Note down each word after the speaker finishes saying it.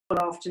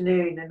wonderful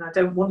afternoon, and I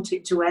don't want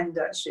it to end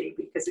actually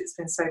because it's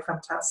been so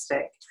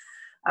fantastic.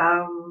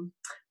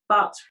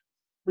 But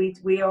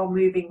we are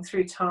moving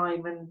through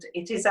time, and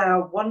it is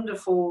our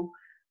wonderful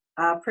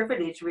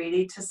privilege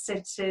really to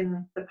sit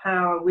in the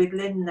power with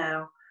Lynn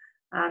now,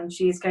 and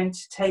she's going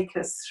to take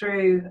us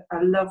through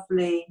a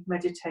lovely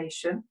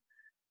meditation,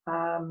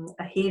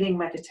 a healing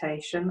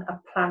meditation, a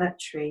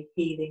planetary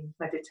healing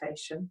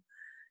meditation.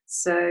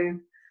 So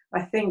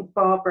I think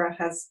Barbara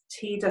has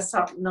teed us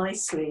up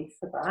nicely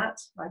for that.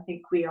 I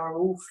think we are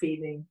all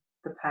feeling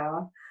the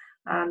power,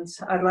 and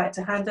I'd like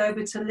to hand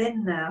over to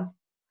Lynn now.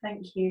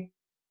 Thank you.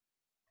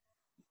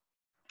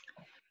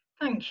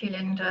 Thank you,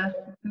 Linda,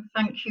 and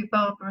thank you,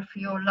 Barbara, for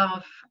your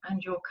love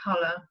and your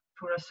colour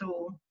for us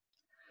all.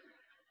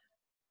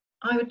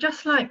 I would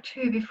just like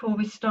to, before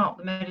we start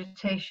the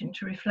meditation,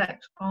 to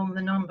reflect on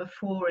the number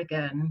 4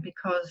 again,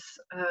 because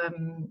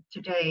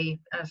today,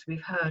 as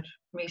we've heard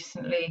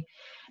recently,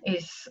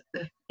 is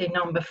the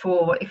number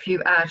 4 if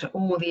you add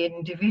all the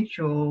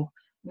individual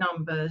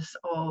numbers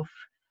of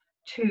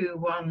 2,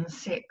 1,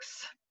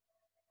 6,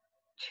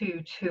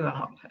 2, 2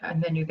 up,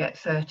 and then you get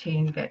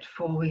 13, you get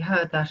 4. We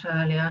heard that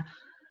earlier.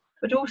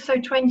 But also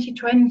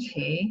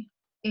 2020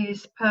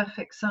 is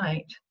perfect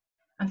sight.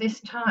 And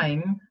this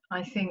time,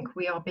 I think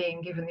we are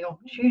being given the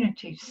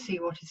opportunity to see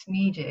what is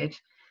needed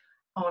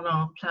on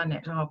our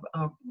planet, our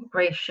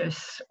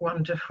gracious,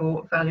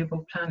 wonderful,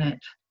 valuable planet.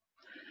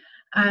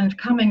 And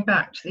coming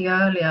back to the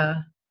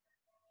earlier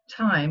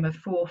time of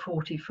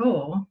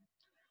 444,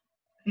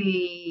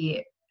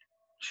 the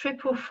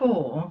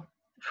 444,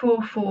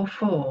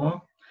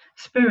 444,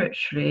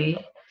 spiritually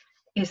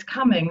is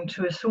coming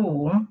to us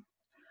all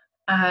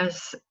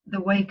as the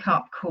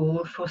wake-up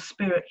call for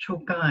spiritual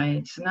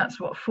guides, and that's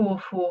what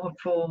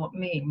 444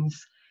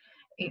 means.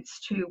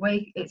 It's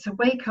a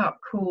wake-up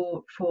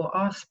call for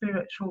our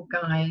spiritual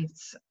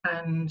guides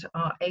and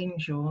our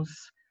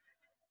angels,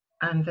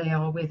 and they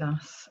are with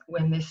us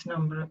when this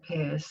number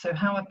appears. So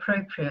how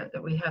appropriate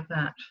that we have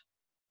that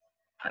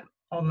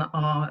on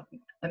our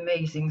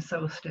amazing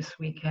solstice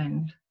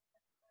weekend.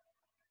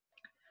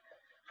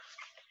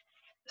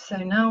 So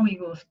now we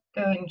will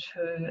go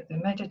into the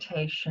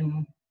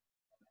meditation,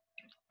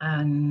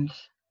 and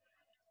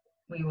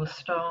we will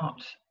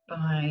start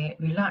by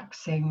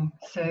relaxing.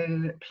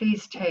 So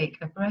please take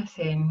a breath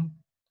in,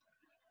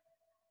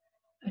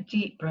 a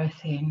deep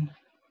breath in,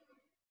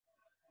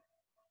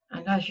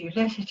 and as you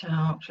let it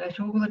out, let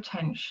all the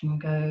tension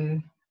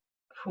go,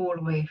 fall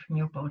away from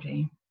your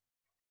body.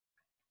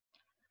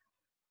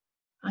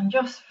 And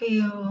just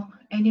feel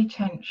any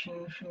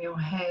tension from your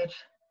head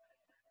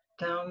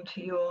down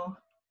to your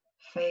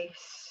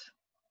face,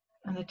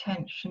 and the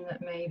tension that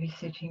may be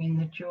sitting in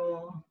the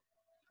jaw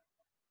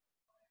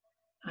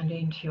and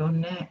into your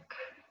neck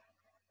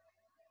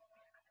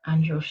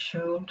and your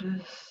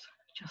shoulders.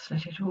 Just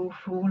let it all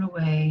fall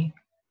away,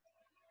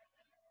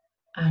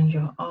 and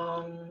your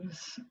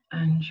arms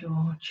and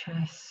your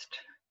chest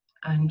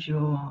and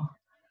your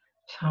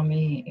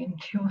tummy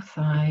into your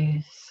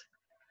thighs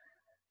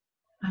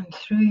and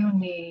through your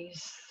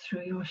knees,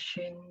 through your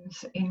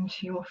shins,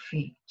 into your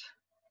feet.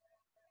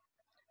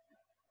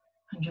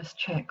 And just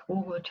check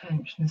all the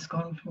tension's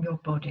gone from your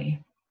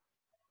body.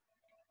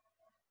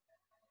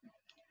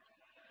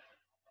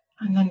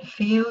 And then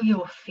feel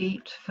your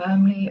feet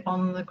firmly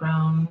on the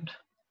ground,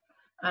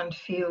 and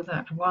feel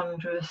that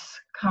wondrous,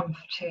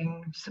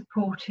 comforting,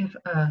 supportive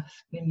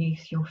earth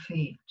beneath your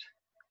feet.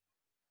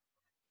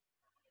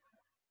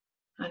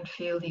 And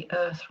feel the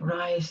earth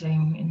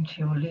rising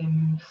into your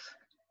limbs,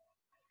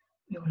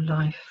 your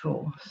life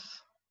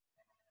force.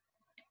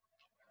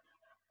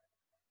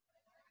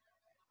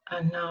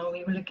 And now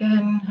we will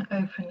again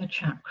open the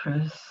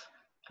chakras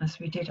as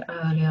we did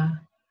earlier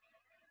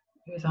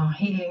with our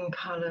healing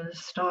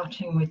colours,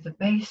 starting with the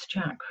base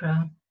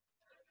chakra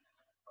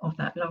of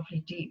that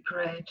lovely deep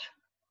red,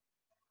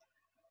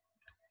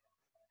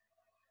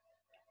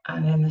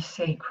 and then the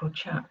sacral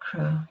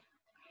chakra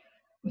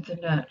with the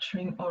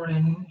nurturing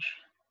orange,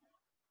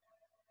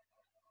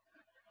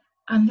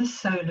 and the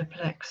solar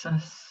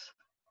plexus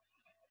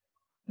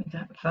with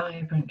that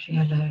vibrant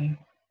yellow,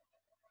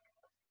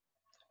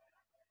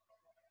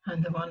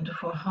 and the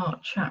wonderful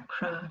heart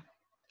chakra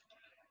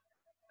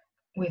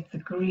with the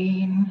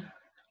green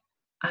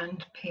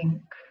and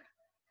pink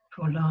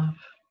for love.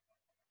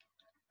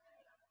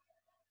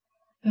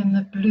 Then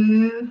the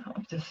blue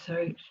of the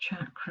throat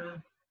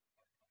chakra,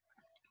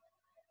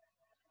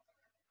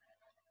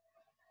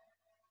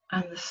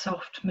 and the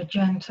soft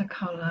magenta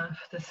colour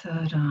for the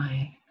third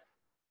eye.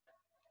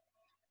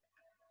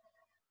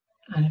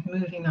 And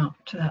moving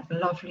up to that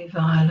lovely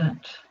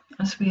violet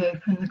as we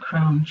open the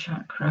crown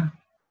chakra.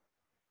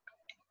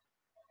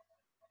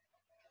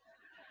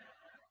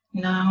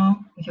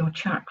 Now, with your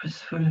chakras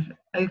full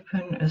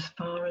open as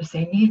far as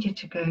they needed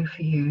to go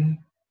for you,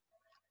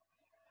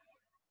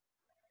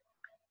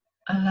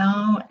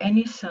 allow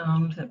any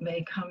sound that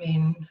may come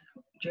in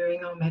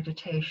during our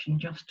meditation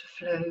just to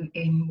flow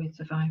in with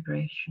the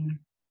vibration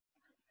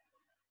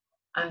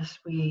as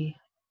we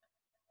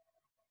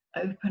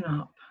open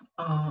up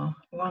our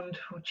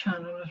wonderful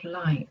channel of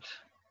light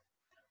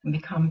and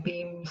become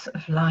beams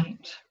of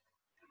light,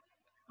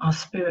 our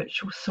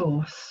spiritual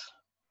source,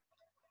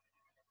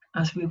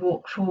 as we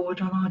walk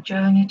forward on our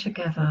journey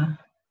together.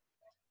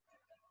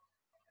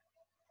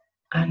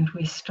 And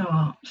we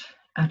start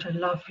at a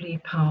lovely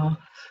path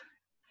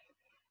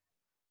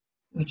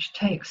which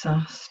takes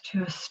us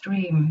to a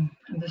stream,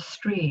 and the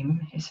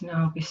stream is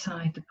now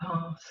beside the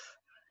path,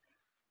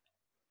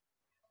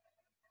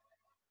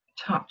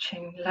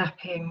 touching,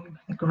 lapping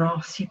the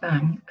grassy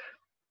bank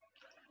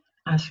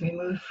as we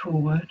move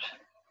forward.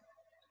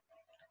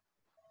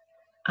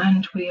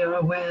 And we are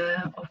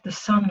aware of the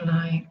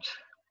sunlight,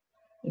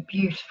 the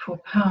beautiful,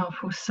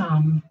 powerful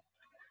sun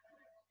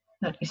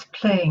that is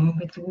playing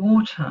with the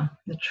water,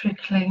 the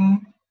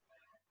trickling,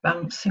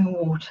 bouncing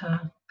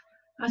water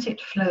as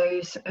it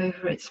flows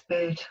over its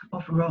bed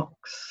of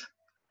rocks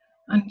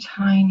and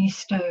tiny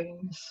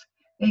stones.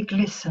 They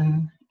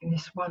glisten in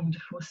this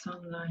wonderful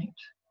sunlight.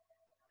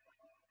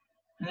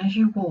 And as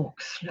you walk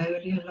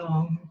slowly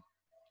along,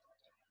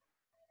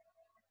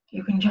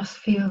 you can just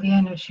feel the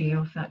energy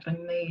of that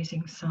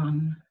amazing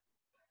sun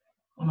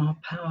on our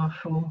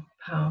powerful,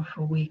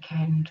 powerful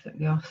weekend that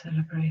we are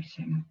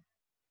celebrating.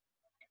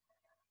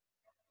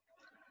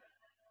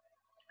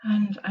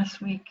 And as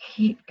we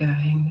keep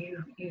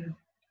going, you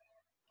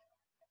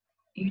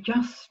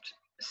just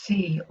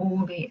see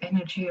all the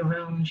energy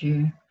around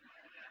you,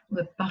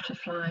 the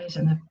butterflies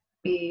and the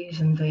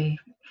bees and the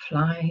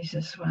flies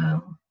as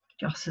well,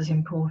 just as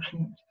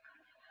important.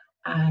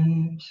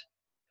 And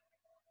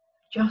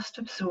just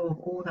absorb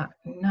all that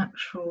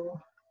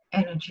natural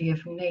energy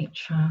of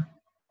nature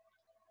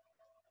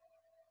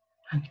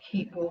and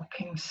keep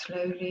walking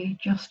slowly,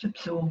 just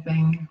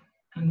absorbing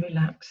and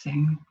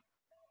relaxing.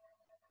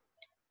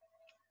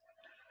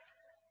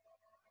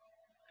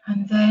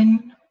 And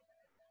then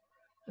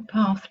the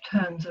path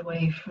turns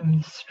away from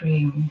the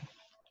stream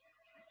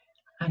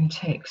and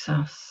takes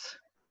us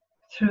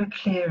through a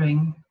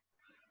clearing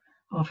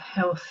of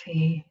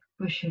healthy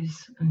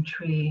bushes and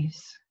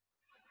trees.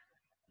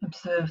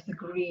 Observe the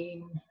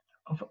green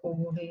of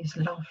all these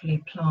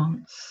lovely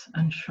plants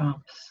and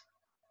shrubs,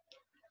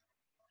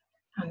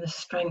 and the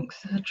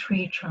strength of the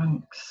tree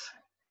trunks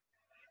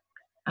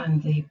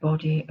and the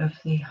body of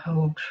the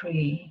whole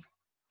tree,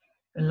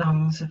 the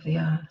lungs of the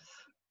earth.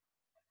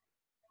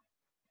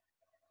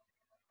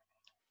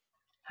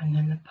 And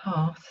then the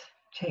path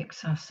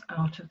takes us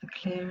out of the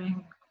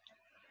clearing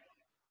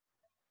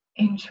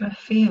into a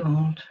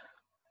field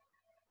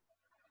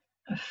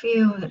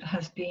that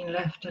has been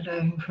left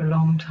alone for a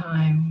long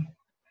time,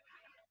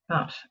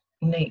 but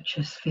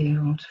nature's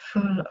field,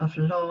 full of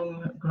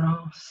long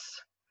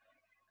grass,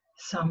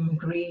 some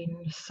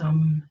green,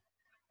 some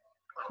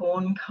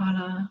corn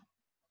colour,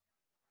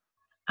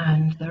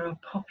 and there are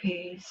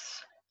poppies,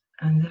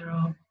 and there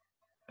are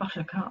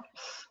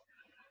buttercups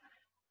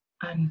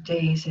and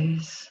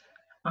daisies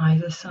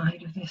either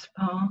side of this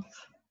path.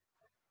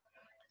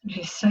 It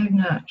is so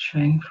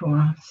nurturing for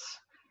us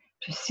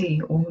to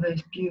see all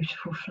those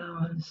beautiful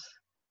flowers.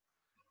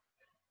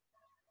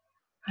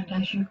 And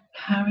as you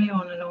carry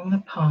on along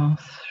the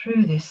path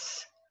through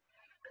this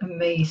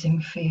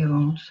amazing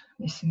field,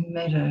 this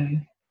meadow,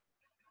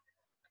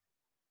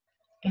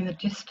 in the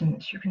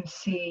distance you can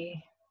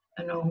see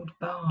an old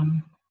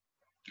barn,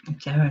 a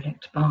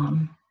derelict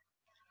barn.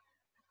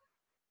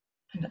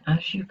 And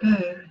as you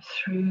go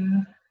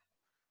through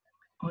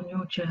on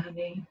your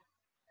journey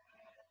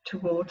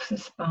towards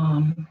this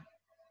barn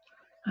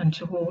and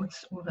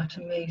towards all that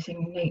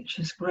amazing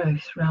nature's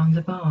growth around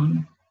the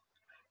barn,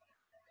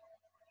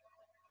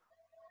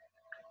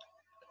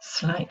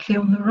 slightly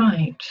on the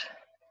right,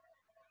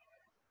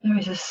 there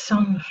is a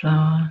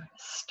sunflower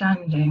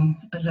standing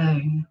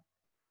alone.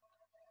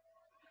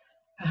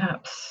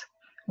 Perhaps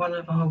one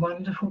of our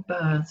wonderful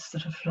birds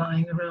that are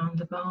flying around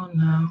the barn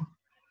now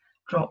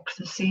dropped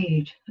the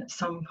seed at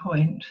some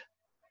point,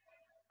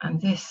 and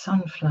this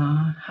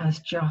sunflower has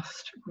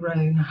just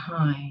grown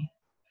high.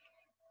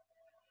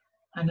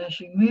 And as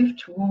you move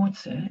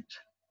towards it,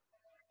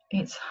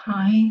 its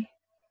high,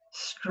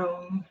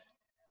 strong,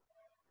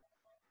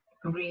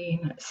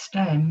 green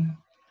stem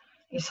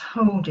is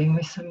holding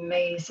this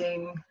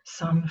amazing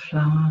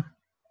sunflower.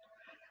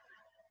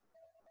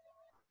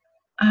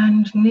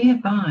 And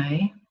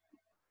nearby,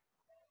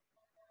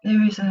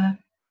 there is a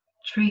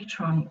tree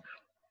trunk.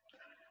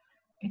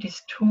 It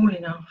is tall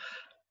enough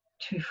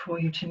for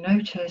you to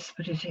notice,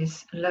 but it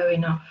is low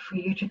enough for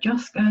you to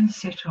just go and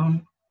sit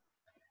on.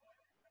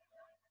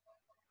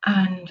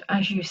 And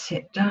as you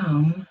sit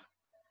down,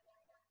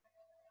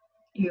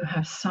 you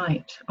have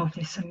sight of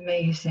this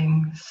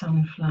amazing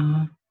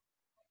sunflower.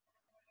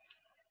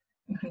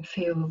 You can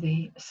feel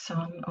the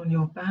sun on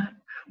your back,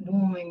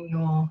 warming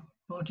your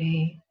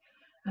body,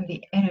 and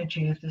the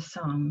energy of the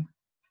sun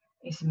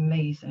is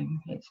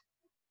amazing. It's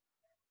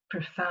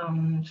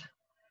profound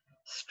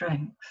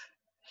strength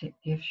that it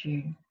gives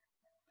you.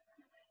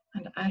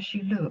 And as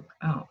you look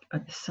up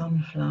at the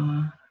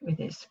sunflower with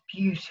its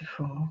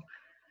beautiful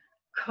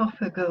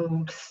copper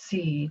gold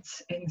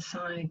seeds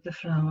inside the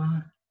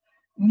flower,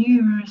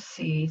 numerous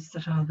seeds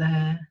that are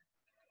there,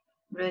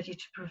 ready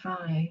to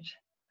provide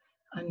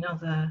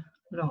another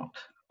lot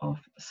of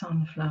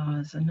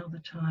sunflowers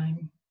another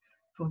time,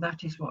 for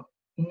that is what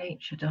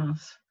nature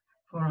does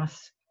for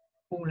us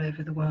all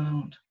over the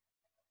world.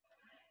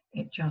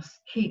 It just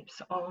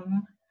keeps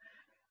on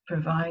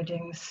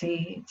providing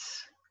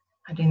seeds,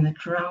 and in the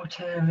drought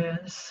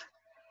areas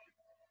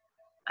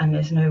and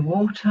there's no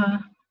water,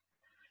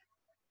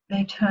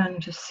 they turn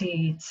to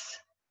seeds,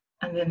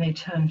 and then they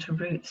turn to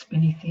roots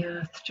beneath the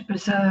earth to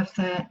preserve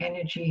their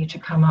energy to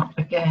come up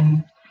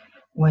again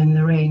when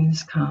the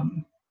rains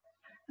come.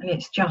 And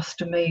it's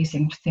just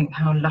amazing to think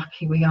how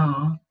lucky we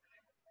are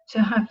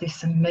to have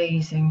this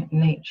amazing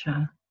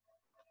nature.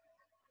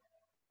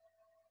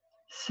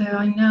 So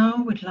I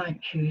now would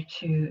like you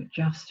to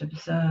just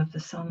observe the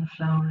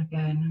sunflower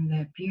again and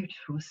their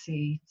beautiful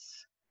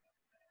seeds,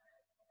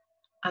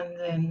 and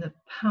then the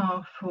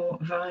powerful,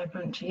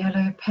 vibrant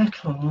yellow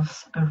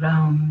petals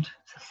around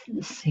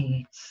the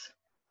seeds.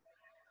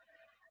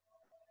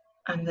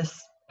 And the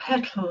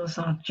petals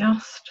are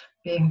just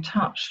being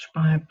touched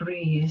by a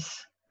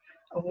breeze,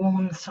 a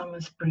warm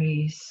summer's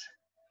breeze.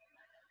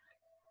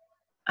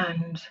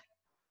 And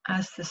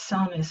as the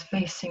sun is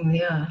facing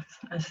the earth,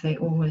 as they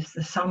always,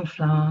 the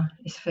sunflower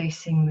is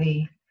facing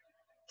the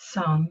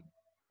sun,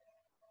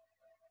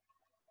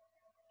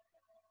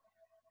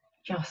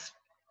 just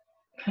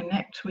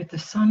connect with the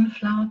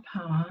sunflower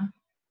power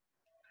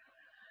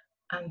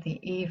and the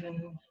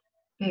even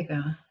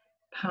bigger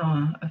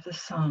power of the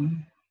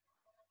sun,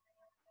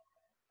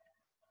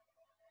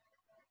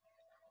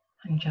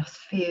 and just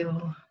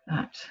feel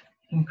that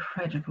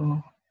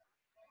incredible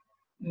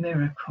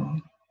miracle.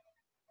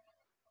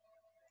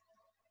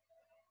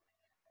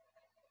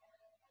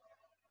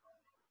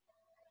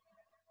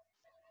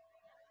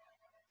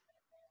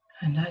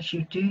 And as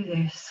you do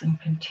this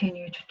and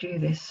continue to do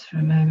this for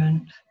a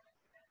moment,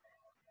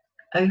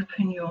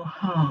 open your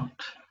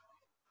heart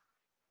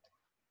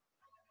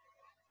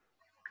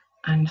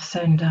and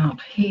send out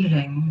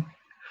healing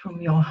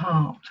from your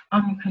heart,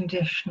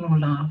 unconditional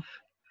love,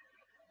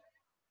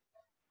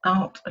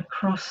 out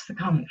across the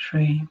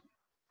country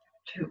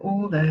to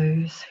all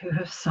those who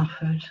have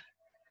suffered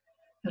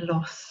the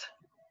loss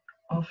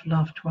of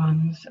loved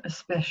ones,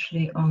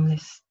 especially on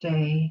this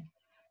day,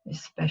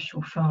 this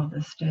special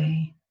Father's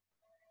Day.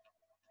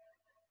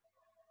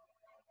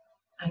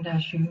 And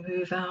as you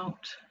move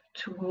out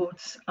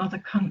towards other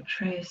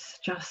countries,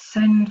 just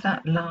send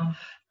that love,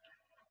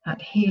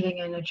 that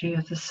healing energy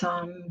of the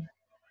sun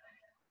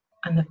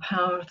and the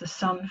power of the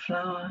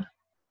sunflower,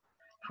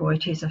 for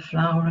it is a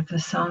flower of the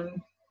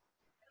sun.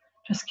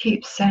 Just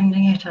keep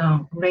sending it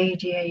out,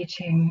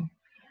 radiating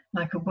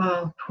like a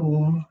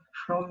whirlpool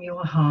from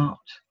your heart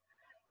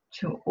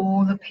to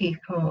all the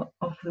people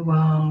of the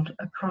world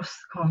across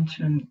the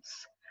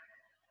continents,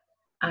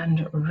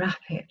 and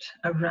wrap it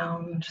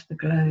around the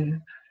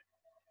globe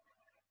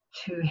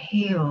to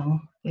heal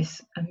this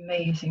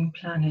amazing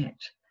planet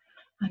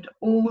and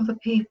all the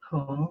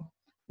people,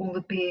 all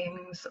the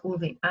beings, all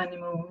the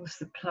animals,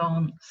 the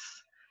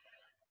plants,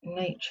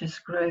 nature's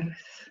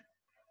growth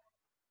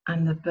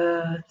and the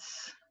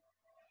birds,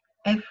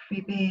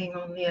 every being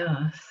on the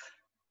earth.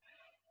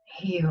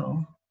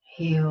 Heal,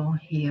 heal,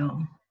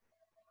 heal.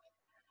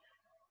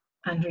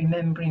 And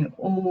remembering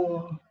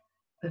all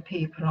the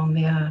people on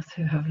the earth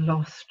who have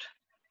lost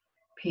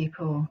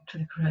people to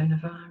the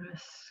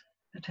coronavirus,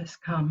 that has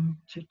come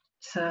to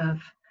serve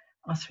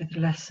us with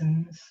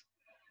lessons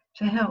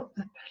to help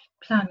the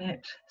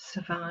planet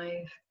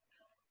survive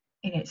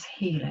in its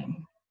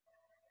healing.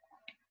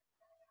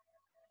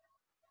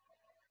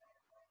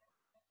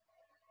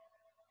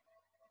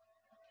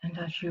 And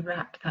as you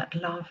wrap that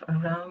love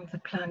around the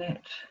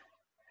planet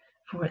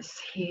for its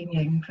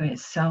healing, for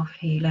its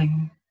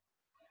self-healing,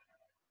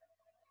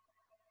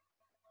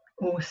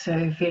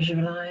 also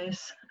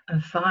visualize a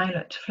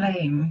violet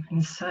flame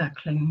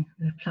encircling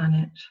the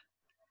planet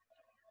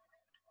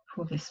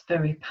for this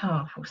very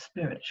powerful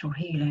spiritual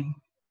healing.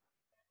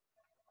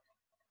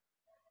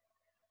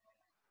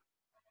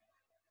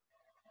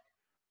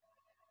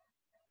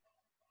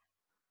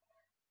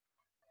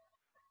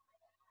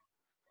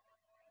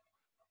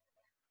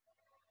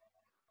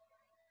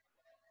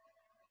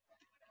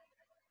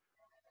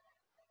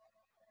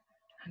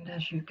 And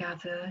as you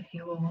gather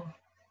your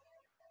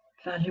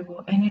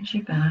valuable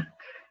energy back,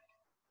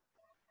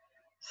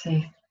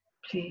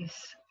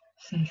 please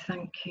say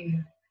thank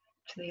you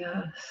to the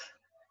earth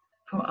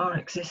for our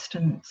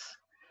existence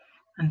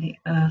and the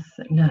earth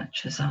that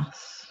nurtures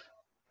us.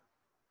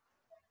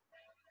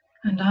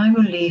 And I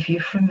will leave you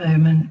for a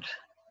moment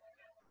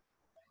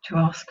to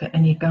ask for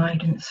any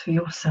guidance for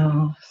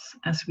yourselves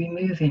as we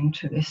move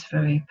into this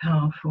very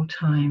powerful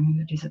time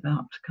that is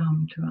about to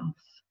come to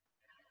us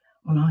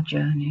on our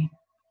journey.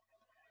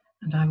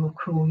 And I will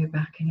call you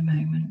back in a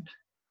moment.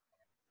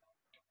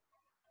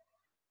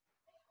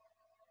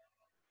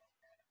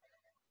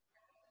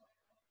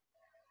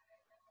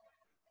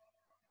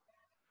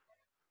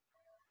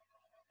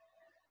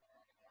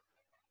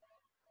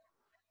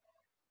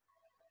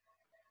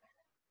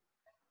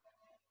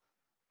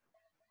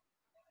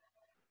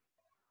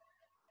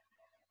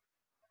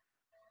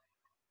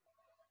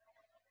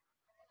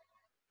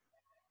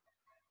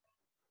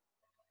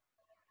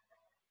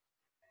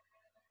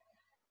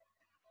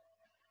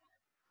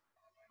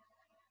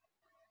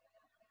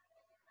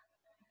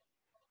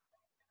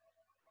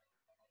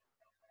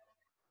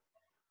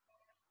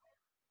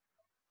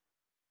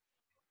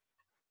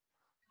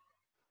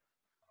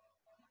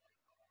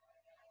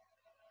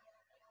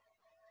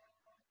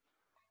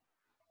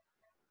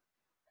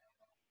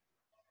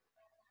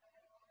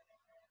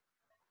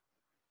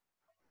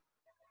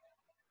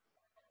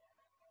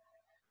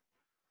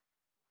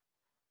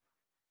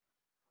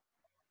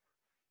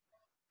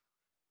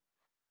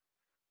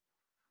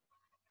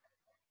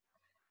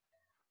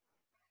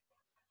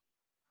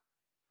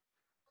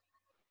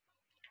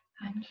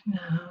 And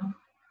now,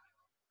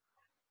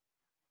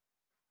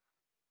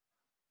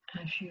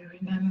 as you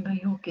remember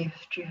your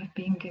gift you have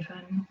been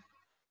given,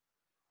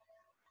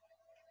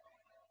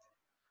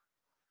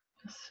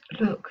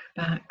 just look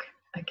back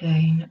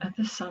again at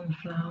the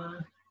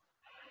sunflower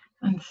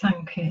and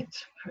thank it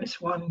for its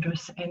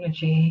wondrous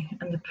energy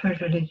and the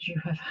privilege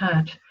you have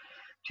had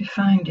to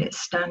find it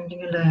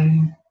standing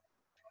alone,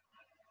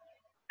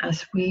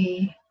 as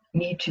we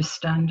need to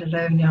stand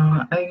alone in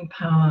our own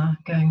power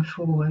going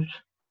forward.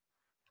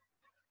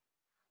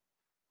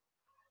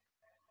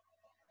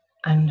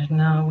 And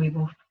now we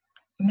will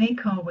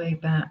make our way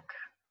back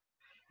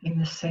in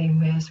the same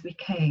way as we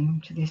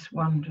came to this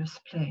wondrous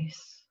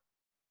place.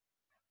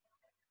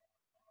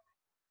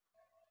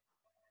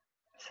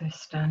 So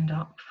stand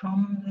up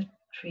from the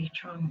tree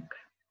trunk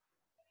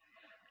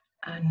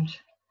and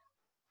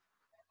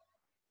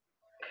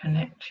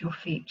connect your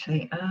feet to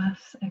the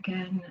earth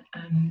again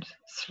and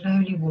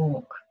slowly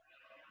walk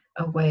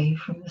away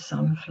from the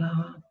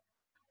sunflower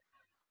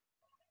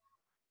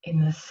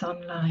in the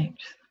sunlight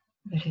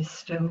that is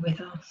still with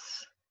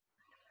us,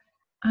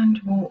 and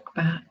walk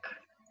back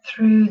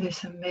through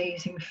this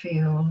amazing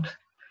field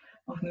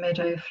of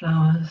meadow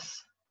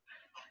flowers.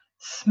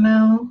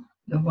 Smell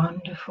the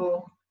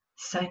wonderful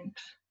scent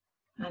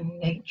and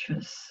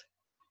nature's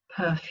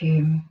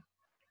perfume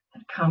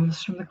that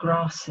comes from the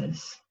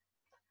grasses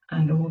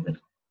and all the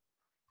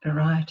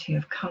variety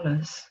of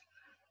colours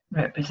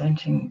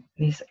representing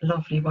these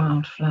lovely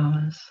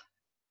wildflowers.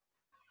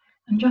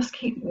 And just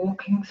keep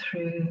walking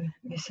through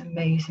this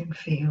amazing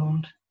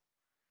field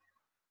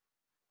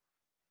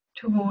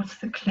towards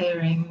the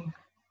clearing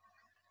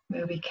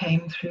where we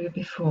came through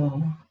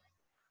before,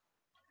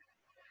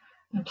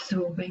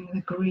 absorbing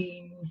the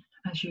green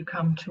as you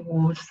come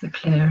towards the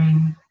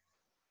clearing.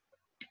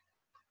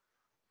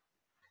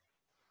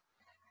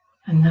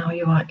 And now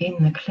you are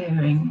in the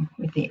clearing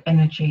with the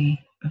energy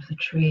of the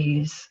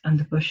trees and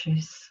the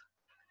bushes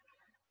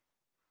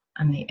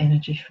and the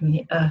energy from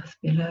the earth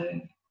below.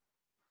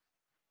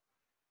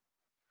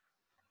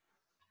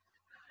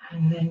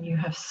 And then you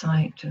have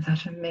sight of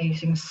that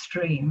amazing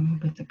stream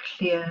with the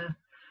clear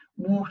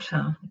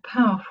water, the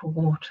powerful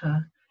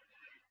water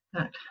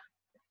that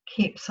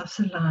keeps us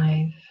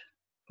alive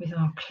with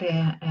our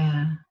clear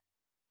air.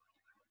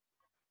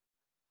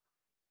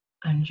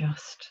 And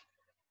just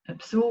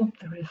absorb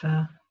the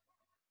river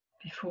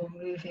before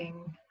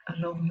moving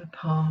along the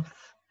path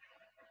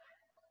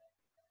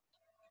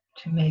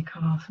to make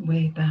our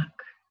way back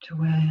to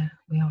where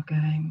we are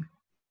going.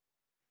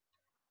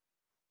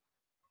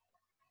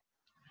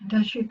 And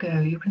as you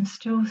go, you can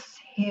still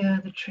hear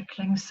the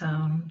trickling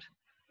sound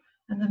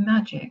and the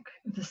magic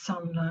of the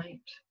sunlight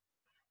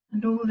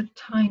and all the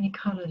tiny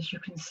colours you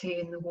can see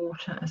in the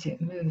water as it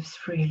moves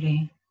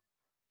freely,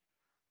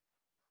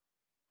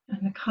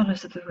 and the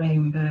colours of the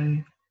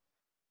rainbow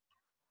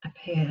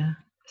appear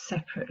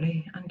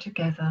separately and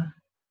together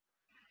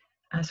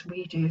as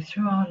we do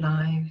through our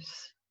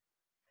lives,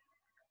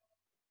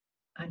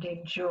 and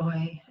in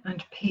joy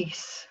and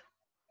peace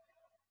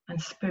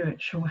and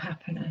spiritual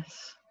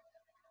happiness.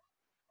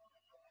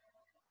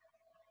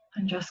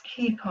 And just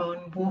keep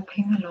on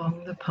walking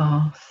along the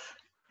path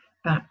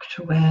back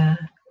to where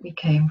we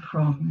came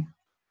from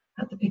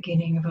at the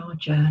beginning of our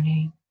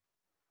journey.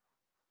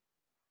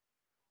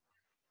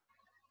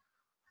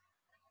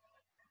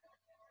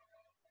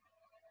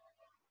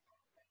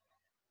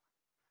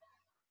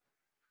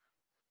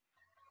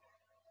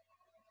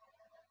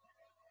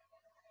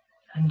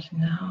 And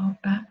now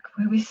back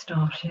where we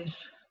started,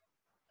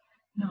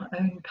 in our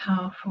own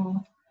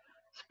powerful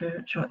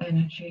spiritual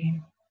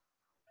energy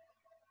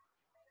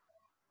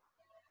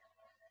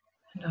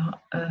and our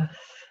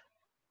earth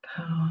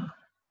power.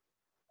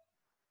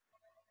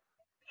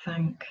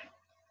 Thank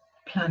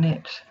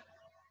planet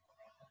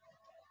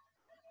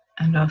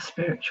and our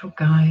spiritual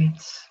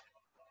guides.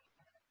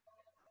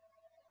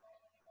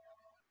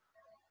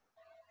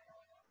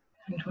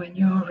 And when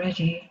you're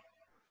ready,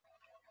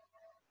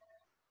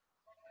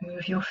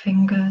 move your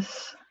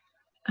fingers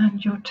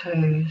and your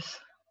toes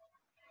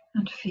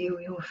and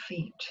feel your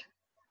feet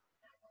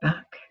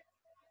back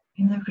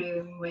in the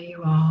room where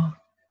you are.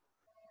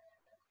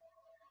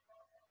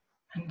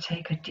 And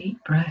take a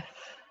deep breath.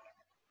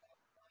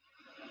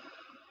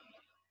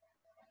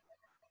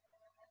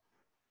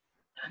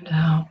 And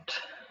out.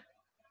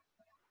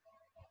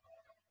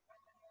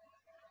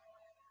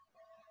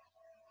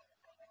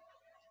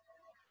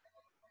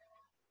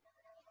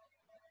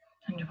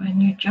 And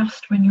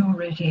when you're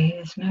ready,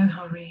 there's no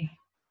hurry,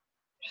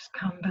 just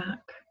come back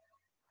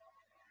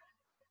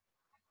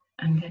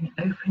and then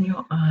open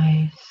your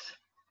eyes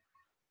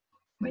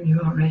when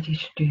you are ready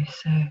to do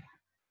so.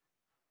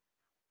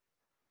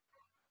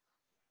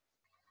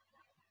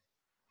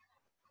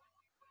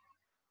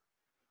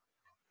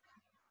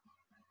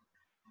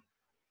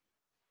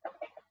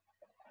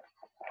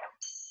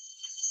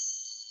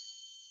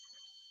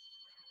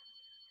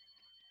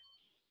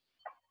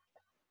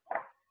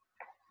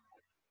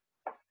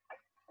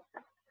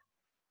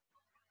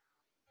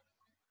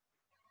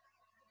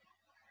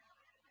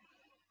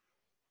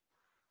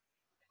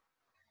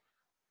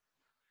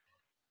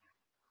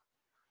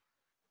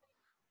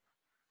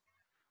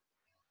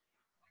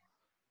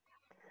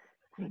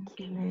 Thank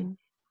you, Lynn.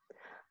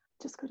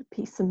 Just got a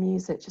piece of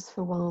music just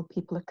for a while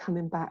people are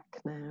coming back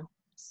now.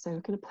 So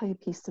we're going to play a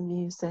piece of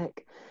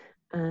music,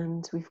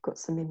 and we've got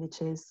some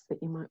images that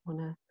you might want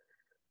to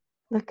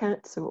look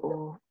at,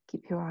 or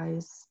keep your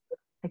eyes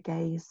a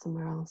gaze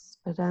somewhere else.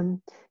 But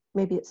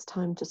maybe it's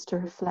time just to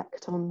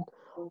reflect on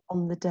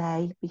the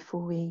day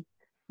before we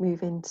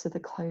move into the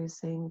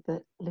closing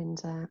that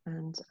Linda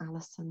and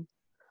Alison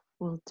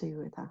will do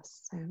with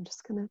us. So I'm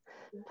just going to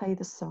play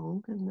the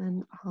song, and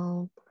then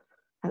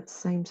at the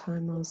same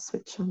time I'll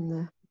switch on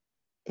the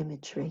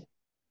imagery.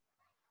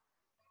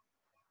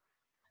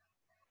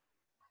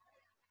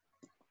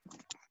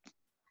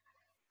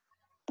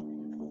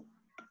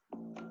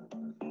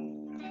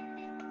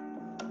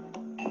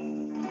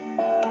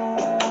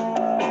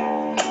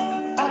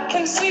 I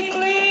can see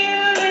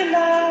clearly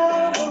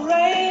now, the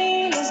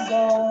rain is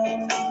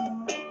gone.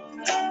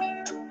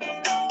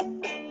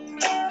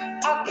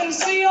 I can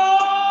see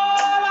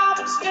all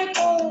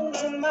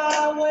obstacles in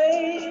my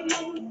way.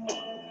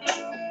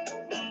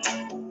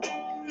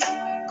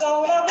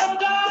 Gone are the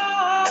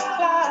dark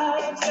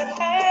clouds that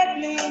had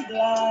me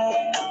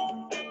blind.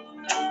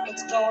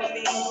 It's gonna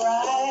be a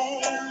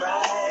bright,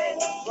 bright,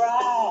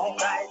 bright,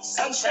 bright,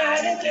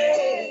 sunshiny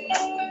day.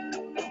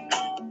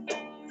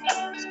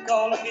 It's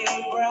gonna be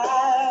a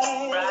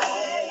bright,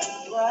 bright,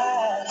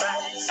 bright,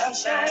 bright,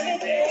 sunshiny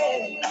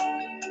day.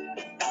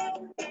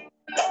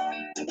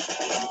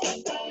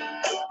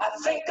 I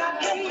think I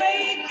can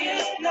make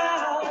it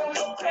now.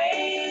 The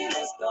pain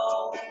is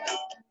gone.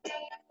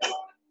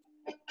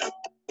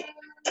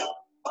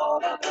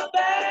 All of the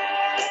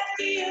bad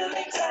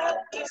feelings have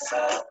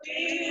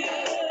disappeared.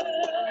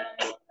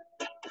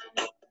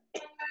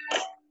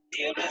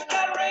 Here is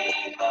that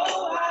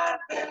rainbow I've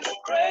been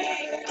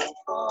praying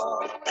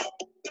for.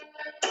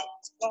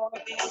 It's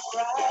gonna be a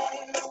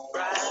bright,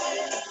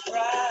 bright,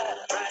 bright,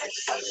 bright,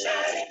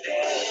 sunshiny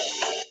day.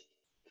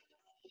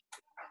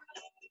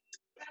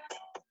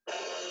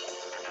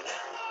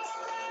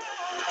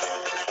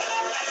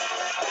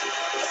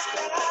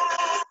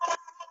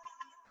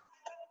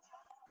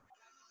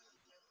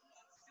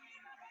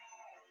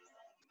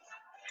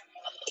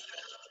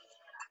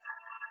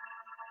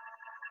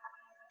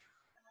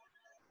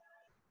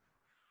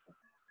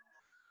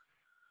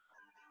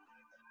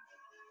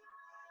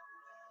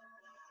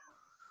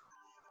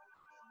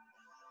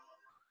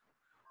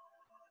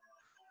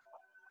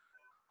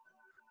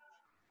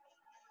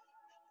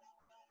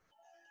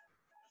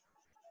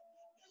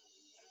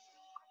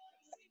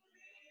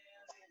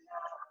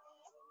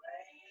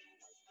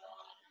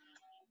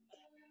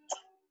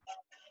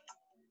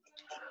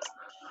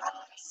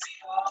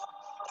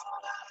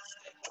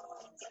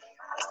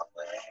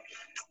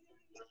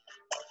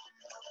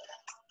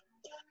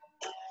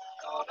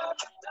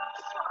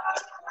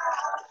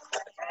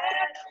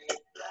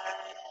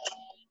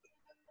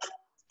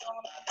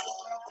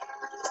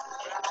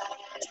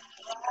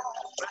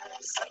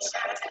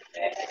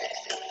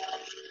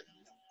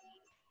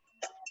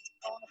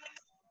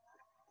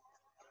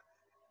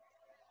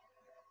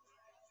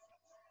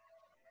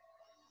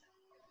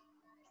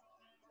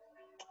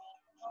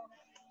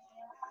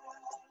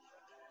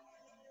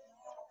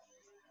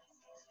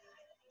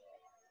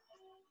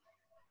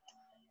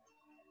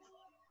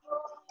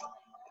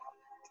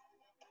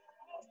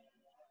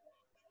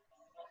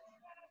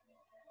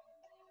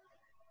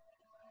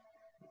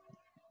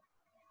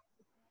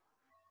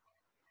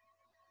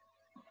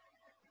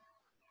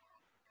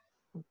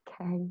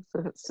 Okay,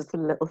 so that's just a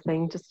little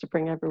thing just to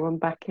bring everyone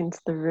back into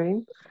the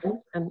room,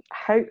 and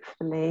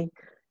hopefully,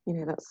 you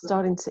know, that's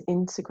starting to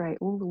integrate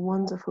all the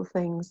wonderful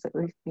things that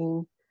we've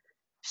been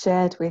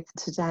shared with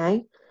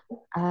today.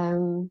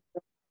 And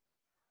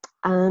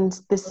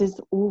this is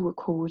all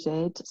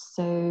recorded,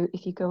 so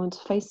if you go onto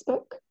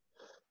Facebook,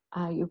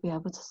 you'll be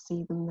able to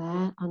see them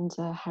there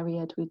under Harry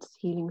Edwards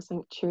Healing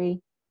Sanctuary.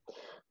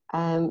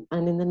 And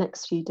in the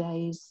next few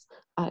days,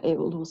 it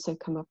will also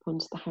come up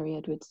onto the Harry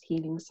Edwards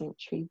Healing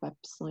Sanctuary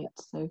website,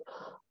 so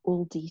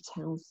all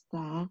details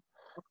there.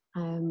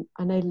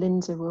 I know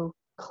Linda will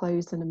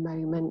close in a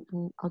moment,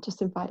 and I'll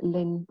just invite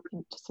Lynn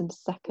just in a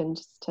second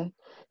just to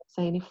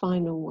say any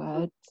final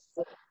words.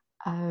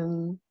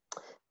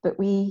 But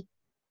we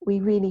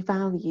really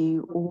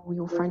value all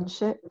your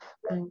friendship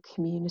and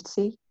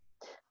community,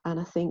 and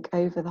I think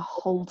over the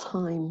whole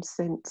time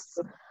since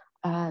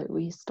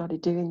we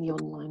started doing the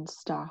online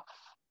stuff,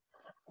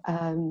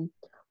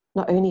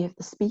 not only have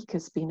the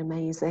speakers been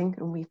amazing,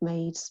 and we've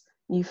made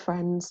new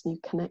friends, new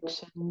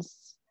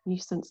connections, new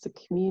sense of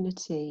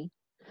community,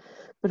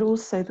 but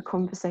also the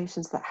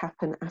conversations that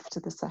happen after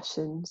the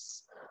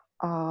sessions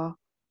are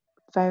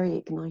very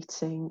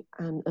igniting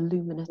and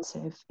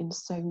illuminative in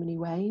so many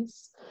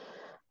ways.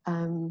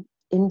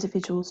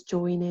 Individuals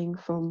joining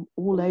from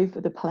all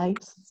over the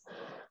place,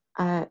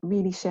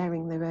 really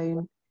sharing their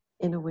own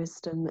inner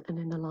wisdom and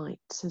inner light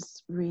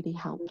has really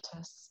helped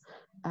us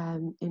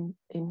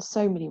in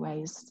so many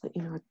ways that,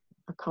 you know,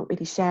 I can't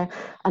really share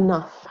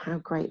enough how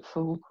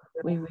grateful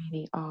we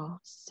really are.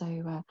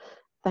 So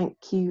thank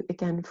you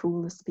again for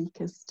all the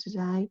speakers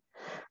today.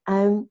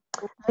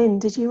 Lynn,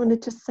 did you want to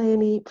just say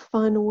any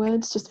final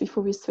words just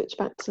before we switch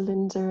back to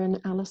Linda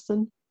and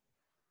Alison?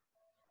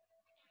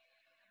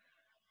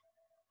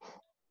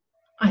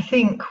 I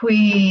think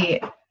we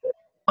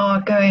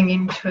are going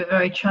into a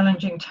very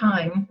challenging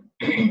time,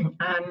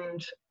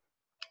 and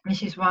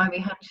this is why we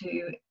had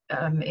to,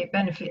 it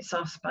benefits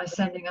us by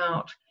sending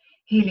out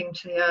healing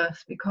to the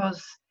earth,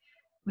 because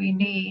we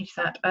need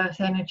that earth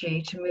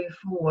energy to move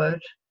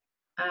forward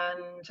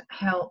and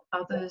help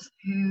others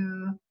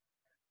who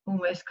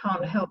almost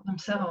can't help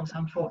themselves,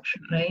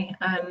 unfortunately,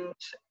 and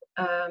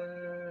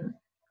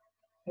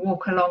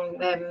walk along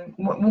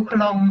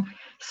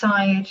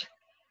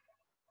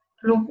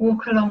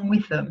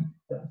with them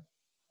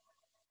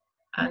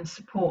and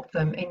support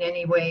them in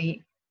any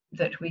way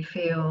that we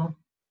feel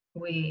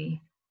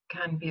we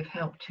can be of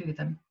help to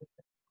them.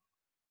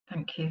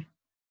 Thank you.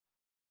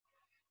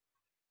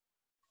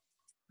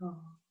 Oh.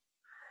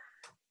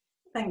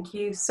 Thank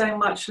you so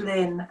much,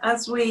 Lynn.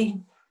 As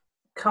we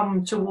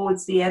come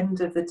towards the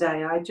end of the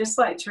day, I'd just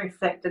like to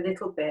reflect a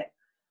little bit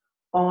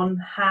on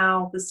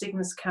how the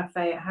Cygnus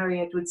Cafe at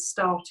Harry Edwards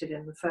started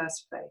in the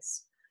first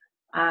place.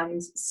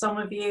 And some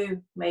of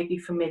you may be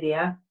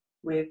familiar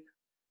with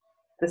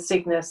the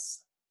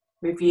Cygnus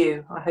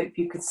Review. I hope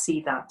you could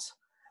see that,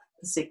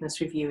 the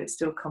Cygnus Review, it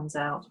still comes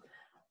out.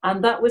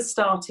 And that was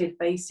started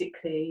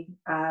basically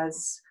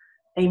as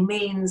a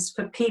means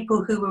for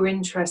people who were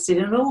interested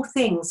in all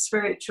things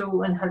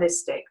spiritual and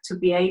holistic to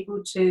be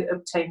able to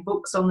obtain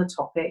books on the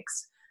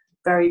topics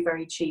very,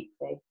 very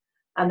cheaply.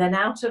 And then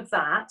out of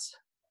that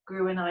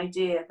grew an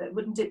idea that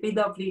wouldn't it be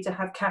lovely to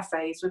have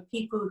cafes where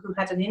people who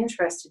had an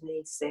interest in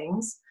these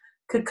things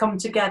could come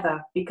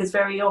together, because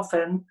very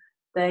often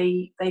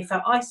they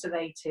felt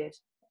isolated.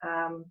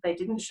 They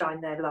didn't shine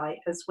their light,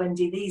 as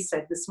Wendy Lee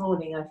said this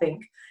morning, I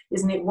think.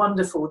 Isn't it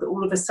wonderful that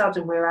all of a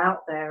sudden we're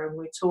out there and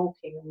we're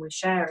talking and we're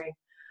sharing?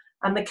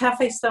 And the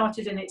cafe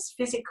started in its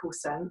physical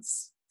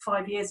sense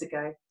 5 years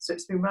ago. So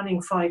it's been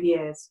running 5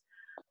 years.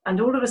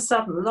 And all of a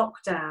sudden,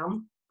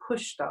 lockdown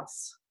pushed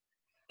us,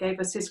 gave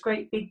us this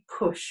great big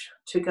push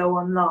to go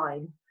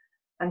online.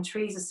 And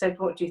Teresa said,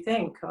 "What do you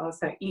think?" I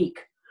was like, "Eek."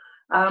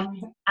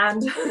 And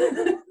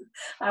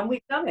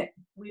we've done it.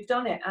 We've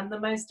done it. And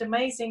the most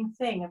amazing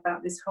thing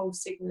about this whole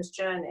Cygnus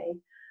journey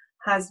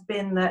has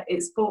been that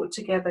it's brought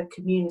together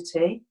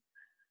community,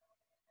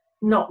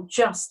 not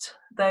just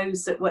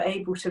those that were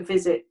able to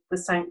visit the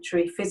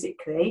sanctuary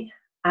physically,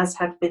 as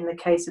had been the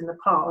case in the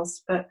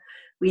past, but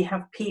we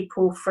have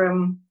people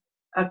from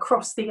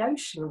across the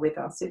ocean with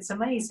us. It's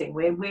amazing.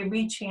 We're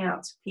reaching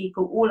out to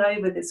people all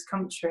over this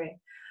country.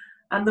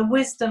 And the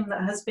wisdom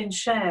that has been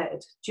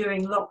shared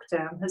during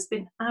lockdown has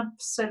been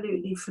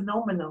absolutely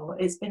phenomenal.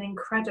 It's been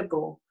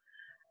incredible.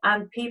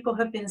 And people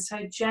have been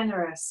so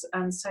generous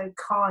and so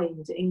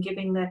kind in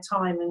giving their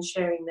time and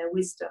sharing their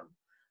wisdom.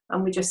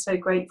 And we're just so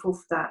grateful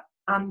for that.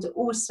 And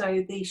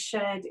also the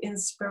shared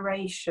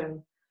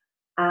inspiration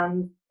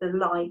and the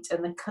light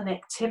and the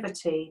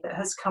connectivity that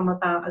has come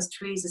about, as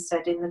Teresa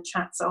said in the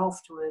chats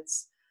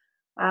afterwards.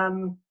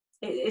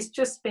 It's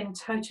just been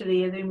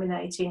totally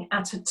illuminating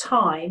at a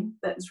time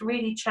that's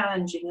really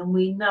challenging, and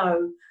we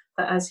know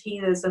that as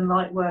healers and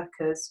light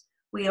workers,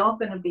 we are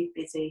going to be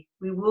busy.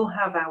 We will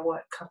have our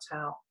work cut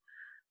out.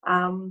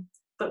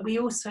 But we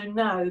also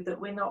know that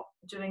we're not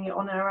doing it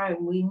on our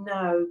own. We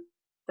know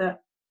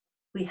that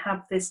we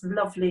have this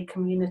lovely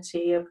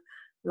community of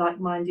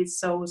like-minded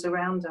souls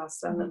around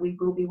us, and that we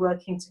will be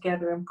working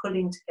together and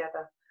pulling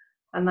together.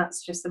 And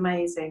that's just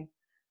amazing.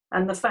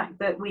 And the fact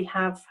that we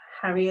have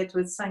Harry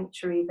Edwards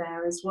Sanctuary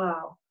there as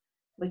well,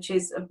 which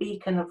is a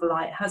beacon of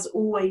light, has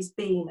always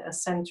been a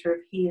centre of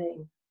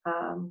healing.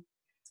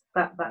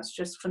 That's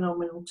just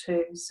phenomenal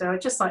too. So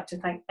I'd just like to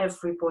thank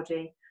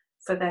everybody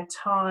for their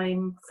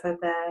time, for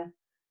their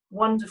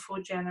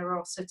wonderful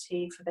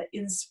generosity, for their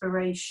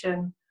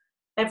inspiration,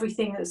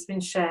 everything that's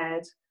been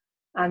shared,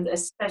 and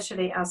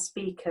especially our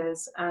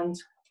speakers. And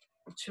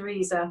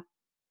Teresa,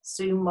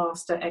 Zoom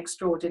Master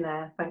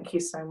Extraordinaire, thank you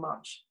so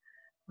much.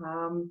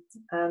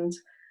 And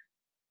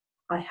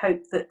I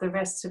hope that the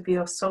rest of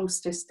your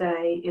solstice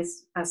day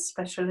is as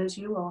special as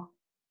you are.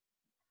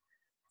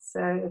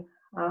 So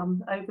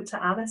over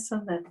to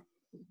Alison then.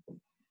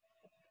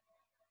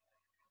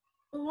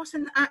 Well, what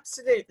an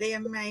absolutely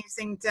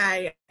amazing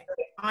day.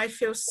 I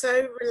feel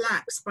so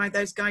relaxed by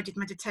those guided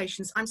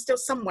meditations. I'm still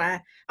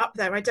somewhere up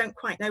there, I don't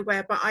quite know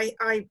where, but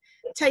I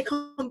take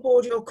on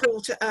board your call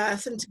to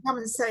earth and to come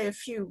and say a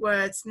few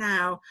words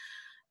now.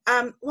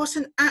 What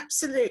an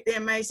absolutely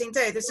amazing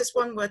day. There's just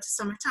one word to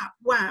sum it up: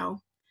 wow.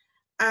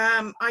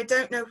 I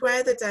don't know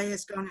where the day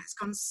has gone. It's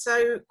gone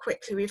so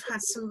quickly. We've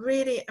had some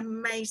really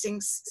amazing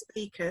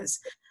speakers,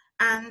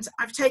 and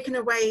I've taken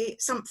away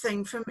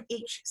something from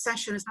each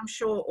session, as I'm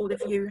sure all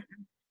of you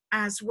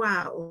as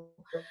well.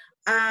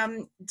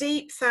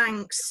 Deep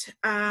thanks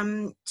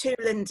to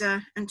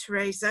Linda and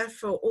Teresa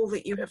for all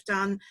that you have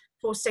done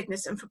for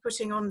Cygnus and for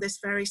putting on this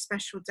very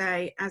special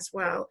day as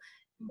well.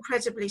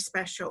 Incredibly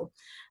special.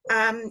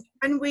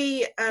 When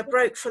we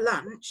broke for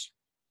lunch,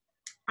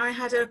 I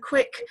had a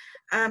quick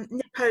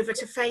nip over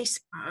to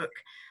Facebook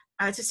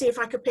to see if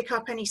I could pick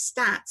up any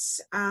stats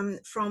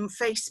from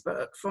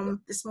Facebook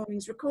from this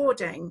morning's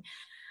recording.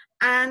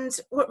 And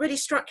what really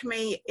struck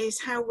me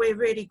is how we're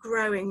really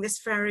growing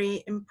this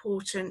very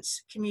important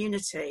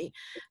community.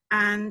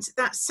 And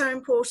that's so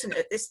important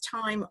at this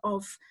time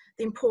of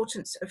the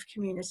importance of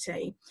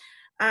community.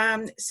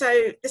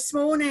 So this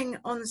morning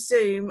on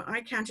Zoom,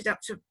 I counted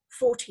up to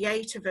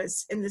 48 of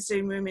us in the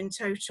Zoom room in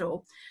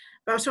total.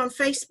 But on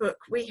Facebook,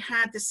 we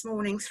had this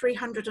morning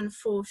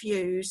 304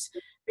 views,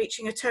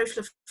 reaching a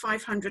total of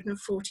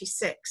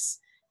 546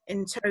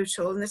 in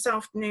total. And this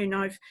afternoon,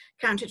 I've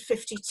counted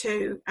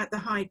 52 at the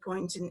high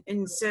point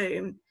in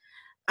Zoom.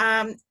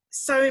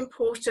 So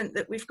important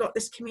that we've got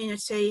this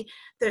community,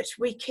 that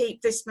we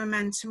keep this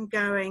momentum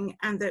going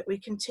and that we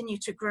continue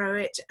to grow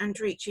it and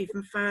reach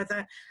even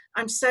further.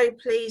 I'm so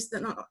pleased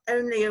that not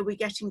only are we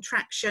getting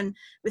traction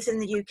within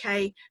the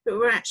UK, but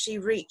we're actually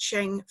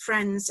reaching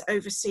friends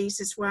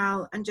overseas as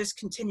well and just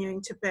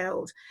continuing to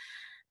build.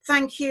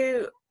 Thank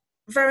you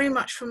very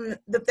much from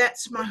the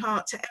depths of my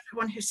heart to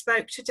everyone who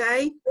spoke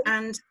today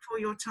and for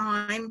your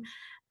time,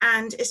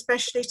 and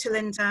especially to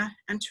Linda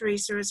and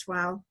Teresa as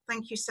well.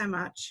 Thank you so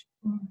much.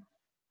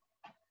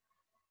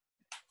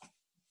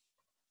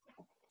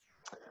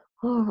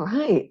 All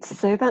right,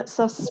 so that's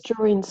us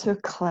drawing to a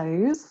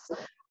close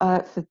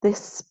for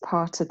this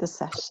part of the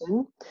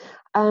session.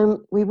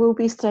 We will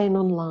be staying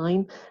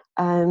online,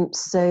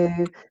 so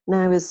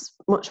now is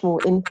much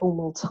more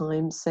informal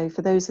time. So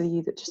for those of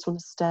you that just want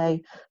to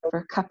stay for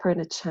a cuppa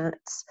and a chat,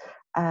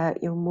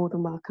 you're more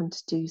than welcome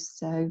to do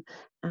so.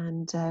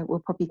 And we'll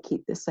probably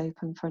keep this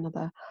open for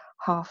another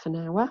half an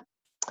hour.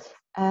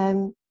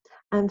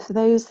 And for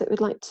those that would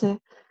like to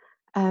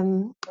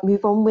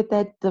move on with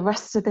the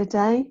rest of the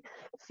day,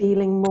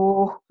 feeling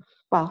more,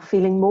 then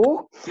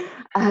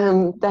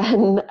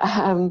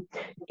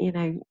you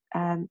know,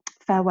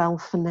 farewell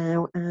for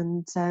now,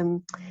 and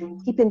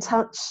keep in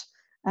touch.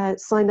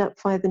 Sign up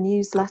via the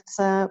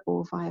newsletter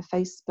or via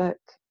Facebook.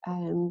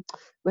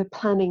 We're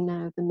planning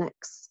now the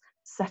next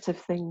set of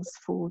things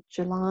for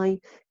July.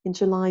 In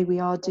July, we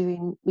are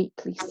doing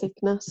weekly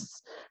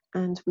Cygnus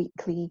and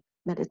weekly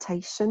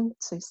meditation.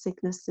 So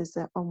Cygnus is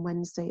on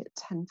Wednesday at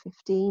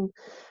 10:15,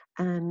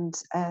 and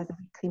the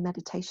weekly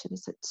meditation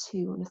is at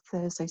 2 on a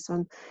Thursday. So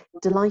I'm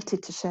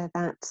delighted to share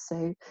that.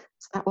 So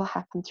that will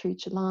happen through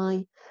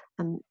July,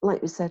 and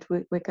like we said,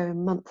 we're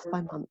going month by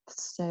month.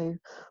 So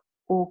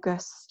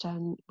August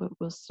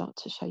will start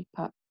to shape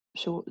up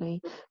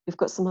shortly. We've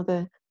got some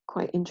other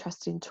quite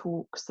interesting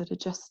talks that are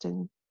just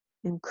in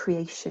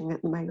creation at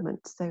the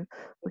moment, so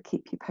we'll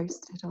keep you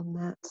posted on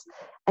that.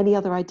 Any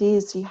other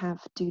ideas you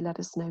have, do let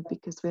us know,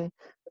 because we're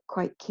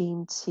quite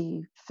keen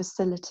to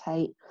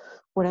facilitate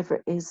whatever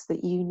it is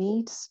that you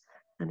need,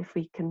 and if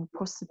we can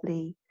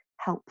possibly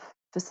help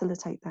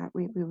facilitate that,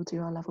 we will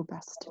do our level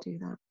best to do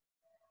that.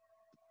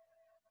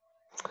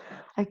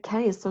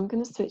 Okay, so I'm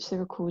going to switch the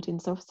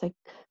recordings off, so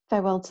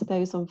farewell to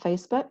those on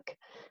Facebook,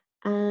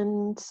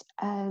 and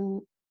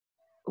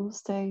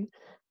also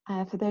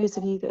for those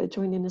of you that are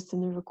joining us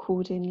in the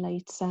recording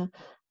later,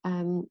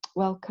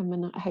 welcome,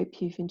 and I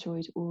hope you've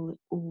enjoyed all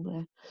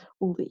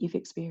that you've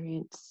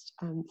experienced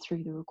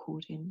through the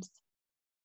recordings.